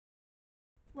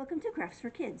Welcome to Crafts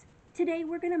for Kids. Today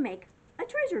we're going to make a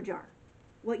treasure jar.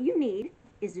 What you need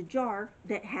is a jar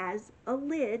that has a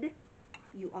lid.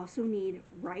 You also need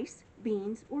rice,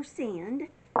 beans, or sand,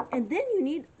 and then you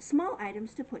need small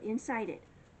items to put inside it.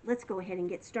 Let's go ahead and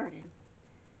get started.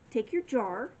 Take your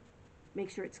jar, make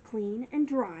sure it's clean and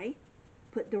dry,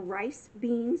 put the rice,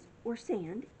 beans, or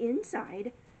sand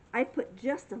inside. I put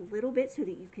just a little bit so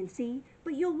that you can see,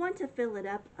 but you'll want to fill it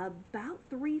up about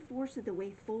 3/4 of the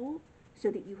way full so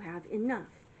that you have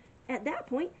enough. At that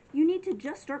point, you need to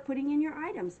just start putting in your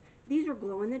items. These are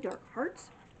glow-in-the-dark hearts.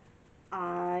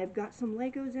 I've got some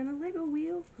Legos and a Lego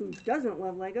wheel. Who doesn't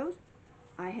love Legos?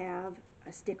 I have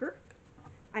a sticker.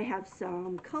 I have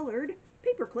some colored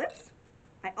paper clips.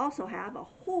 I also have a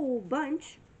whole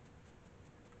bunch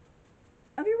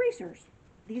of erasers.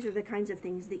 These are the kinds of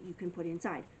things that you can put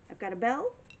inside. I've got a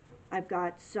bell. I've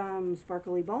got some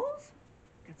sparkly balls.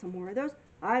 Got some more of those.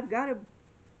 I've got a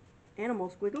animal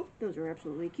squiggle. Those are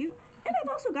absolutely cute. And I've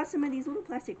also got some of these little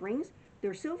plastic rings.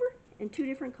 They're silver and 2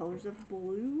 different colors of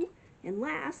blue. And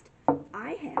last,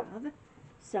 I have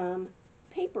some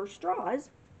paper straws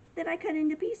that I cut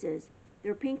into pieces.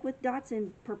 They're pink with dots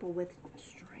and purple with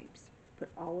stripes. Put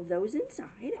all of those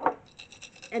inside.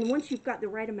 And once you've got the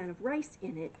right amount of rice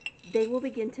in it, they will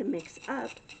begin to mix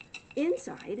up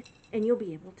inside and you'll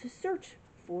be able to search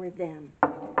for them.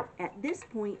 At this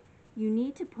point, you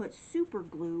need to put super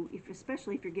glue,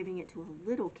 especially if you're giving it to a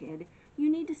little kid, you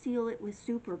need to seal it with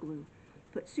super glue.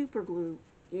 Put super glue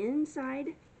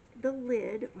inside the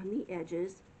lid on the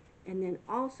edges and then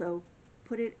also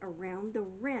put it around the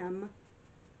rim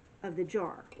of the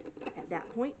jar. At that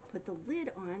point, put the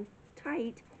lid on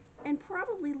tight and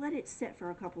probably let it sit for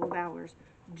a couple of hours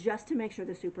just to make sure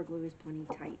the super glue is plenty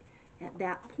tight. At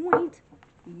that point,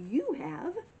 you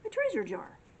have a treasure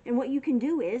jar. And what you can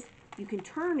do is you can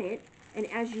turn it, and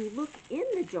as you look in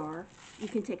the jar, you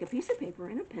can take a piece of paper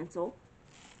and a pencil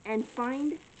and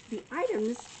find the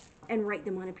items and write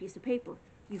them on a piece of paper.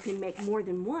 You can make more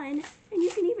than one, and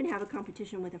you can even have a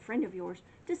competition with a friend of yours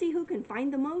to see who can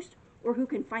find the most or who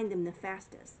can find them the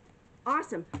fastest.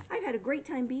 Awesome. I've had a great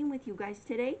time being with you guys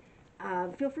today.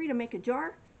 Feel free to make a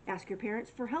jar. Ask your parents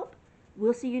for help.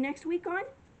 We'll see you next week on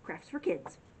Crafts for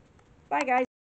Kids. Bye, guys.